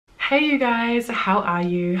Hey you guys, how are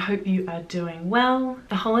you? Hope you are doing well.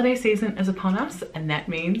 The holiday season is upon us and that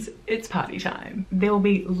means it's party time. There will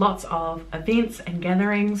be lots of events and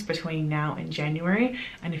gatherings between now and January,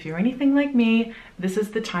 and if you're anything like me, this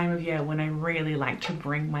is the time of year when I really like to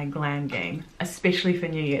bring my glam game, especially for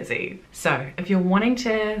New Year's Eve. So if you're wanting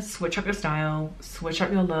to switch up your style, switch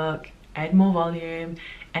up your look, add more volume,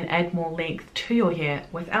 and add more length to your hair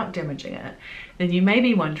without damaging it, then you may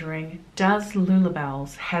be wondering, does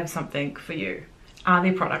Lullabellz have something for you? Are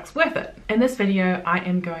their products worth it? In this video, I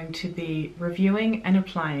am going to be reviewing and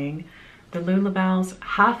applying the Lullabellz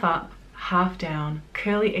half up, half down,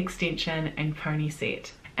 curly extension and pony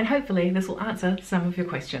set. And hopefully this will answer some of your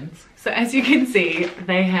questions. So as you can see,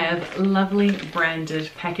 they have lovely branded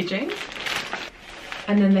packaging.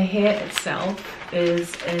 And then the hair itself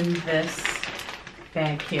is in this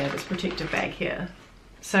bag here, this protective bag here.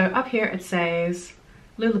 So up here it says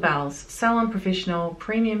Lullabellz Salon Professional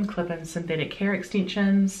Premium Clip-in Synthetic Hair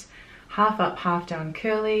Extensions, half up, half down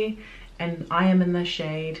curly, and I am in the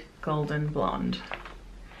shade Golden Blonde.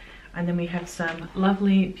 And then we have some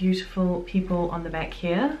lovely, beautiful people on the back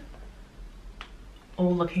here,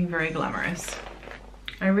 all looking very glamorous.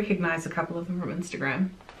 I recognize a couple of them from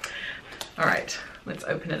Instagram. All right, let's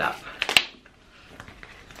open it up.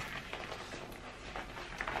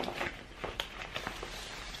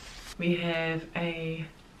 We have a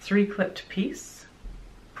 3-clipped piece,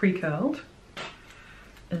 pre-curled.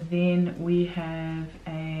 Then we have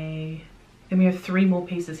 3 more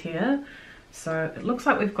pieces here. So it looks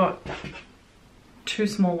like we've got 2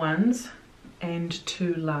 small ones and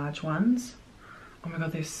 2 large ones. Oh my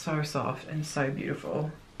god, they're so soft and so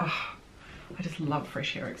beautiful. Oh, I just love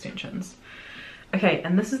fresh hair extensions. Okay,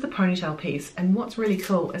 and this is the ponytail piece, and what's really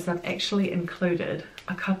cool is I've actually included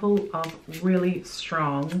a couple of really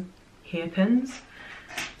strong hairpins.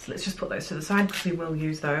 So let's just put those to the side because we will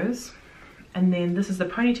use those. And then this is the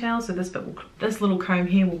ponytail, so this little comb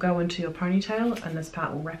here will go into your ponytail and this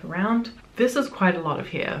part will wrap around. This is quite a lot of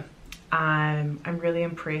hair. I'm really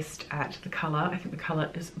impressed at the color. I think the color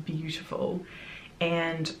is beautiful,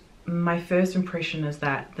 and my first impression is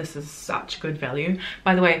that this is such good value.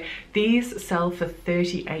 By the way, these sell for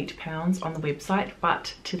 £38 on the website,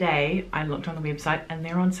 but today I looked on the website and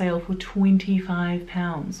they're on sale for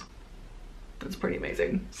 £25. That's pretty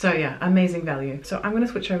amazing. So yeah, amazing value. So I'm going to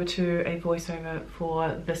switch over to a voiceover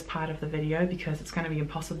for this part of the video because it's going to be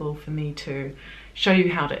impossible for me to show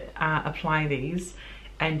you how to apply these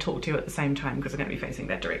and talk to you at the same time because I'm going to be facing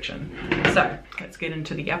that direction. So let's get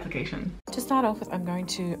into the application. To start off with, I'm going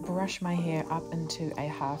to brush my hair up into a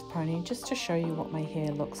half pony just to show you what my hair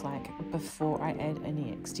looks like before I add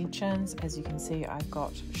any extensions. As you can see, I've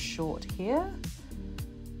got short hair.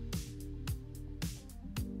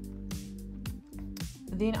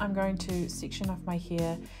 Then I'm going to section off my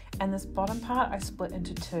hair, and this bottom part I split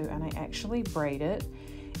into 2 and I actually braid it,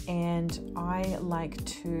 and I like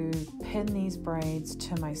to pin these braids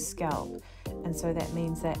to my scalp, and so that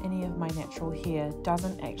means that any of my natural hair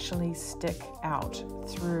doesn't actually stick out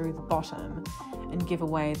through the bottom and give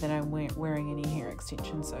away that I'm wearing any hair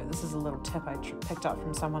extensions. So this is a little tip I picked up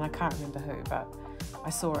from someone, I can't remember who, but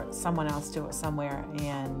I saw it, someone else do it somewhere,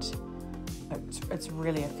 and it's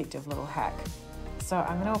really effective little hack. So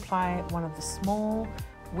I'm going to apply one of the small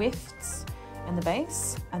wefts in the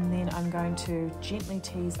base, and then I'm going to gently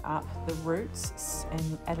tease up the roots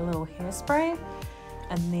and add a little hairspray,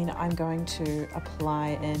 and then I'm going to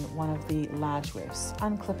apply in one of the large wefts.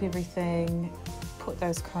 Unclip everything, put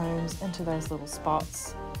those combs into those little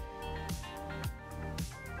spots.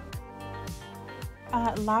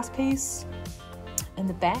 Last piece in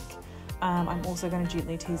the back. I'm also going to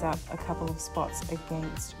gently tease up a couple of spots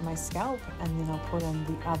against my scalp, and then I'll put in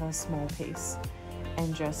the other small piece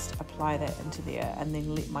and just apply that into there, and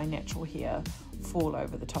then let my natural hair fall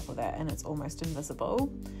over the top of that, and it's almost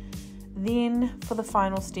invisible. Then for the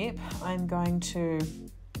final step, I'm going to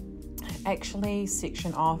actually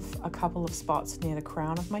section off a couple of spots near the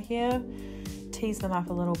crown of my hair, tease them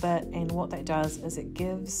up a little bit, and what that does is it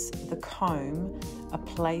gives the comb a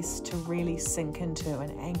place to really sink into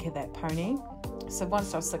and anchor that pony. So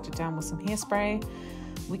once I've slicked it down with some hairspray,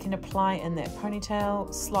 we can apply in that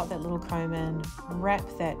ponytail, slot that little comb in, wrap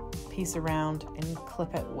that piece around and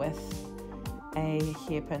clip it with a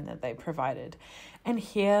hairpin that they provided. And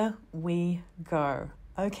here we go.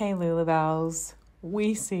 Okay, Lullabellz,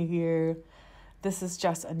 we see you. This is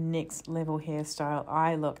just a next level hairstyle.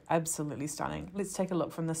 I look absolutely stunning. Let's take a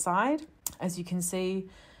look from the side. As you can see,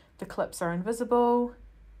 the clips are invisible.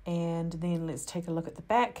 And then let's take a look at the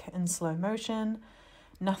back in slow motion.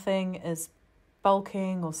 Nothing is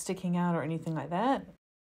bulking or sticking out or anything like that.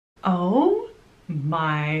 Oh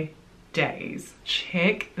my days.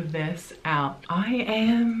 Check this out.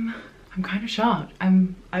 I'm kind of shocked.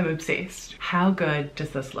 I'm obsessed. How good does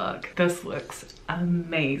this look? This looks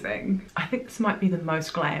amazing. I think this might be the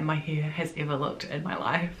most glam my hair has ever looked in my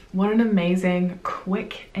life. What an amazing,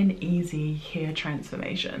 quick and easy hair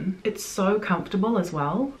transformation. It's so comfortable as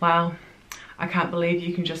well. Wow. I can't believe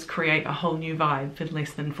you can just create a whole new vibe for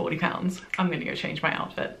less than 40 pounds. I'm gonna go change my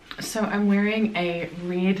outfit. So I'm wearing a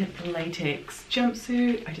red latex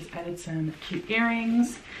jumpsuit. I just added some cute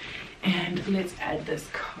earrings, and let's add this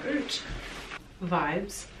coat.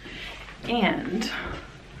 Vibes. And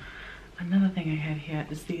another thing I have here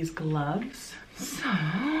is these gloves. So,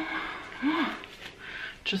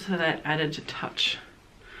 just for that added touch,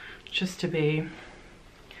 just to be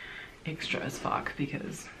extra as fuck,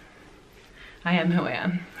 because I am who I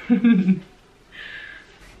am.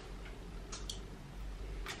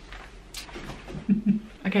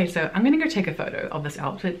 Okay, so I'm gonna go take a photo of this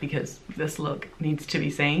outfit because this look needs to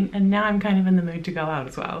be seen, and now I'm kind of in the mood to go out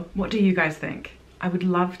as well. What do you guys think? I would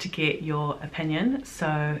love to get your opinion,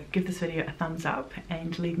 so give this video a thumbs up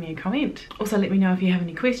and leave me a comment. Also, let me know if you have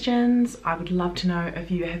any questions. I would love to know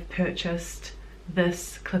if you have purchased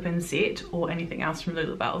this clip-in set or anything else from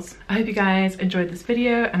Lullabellz. I hope you guys enjoyed this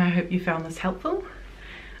video, and I hope you found this helpful.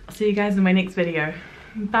 I'll see you guys in my next video.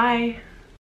 Bye!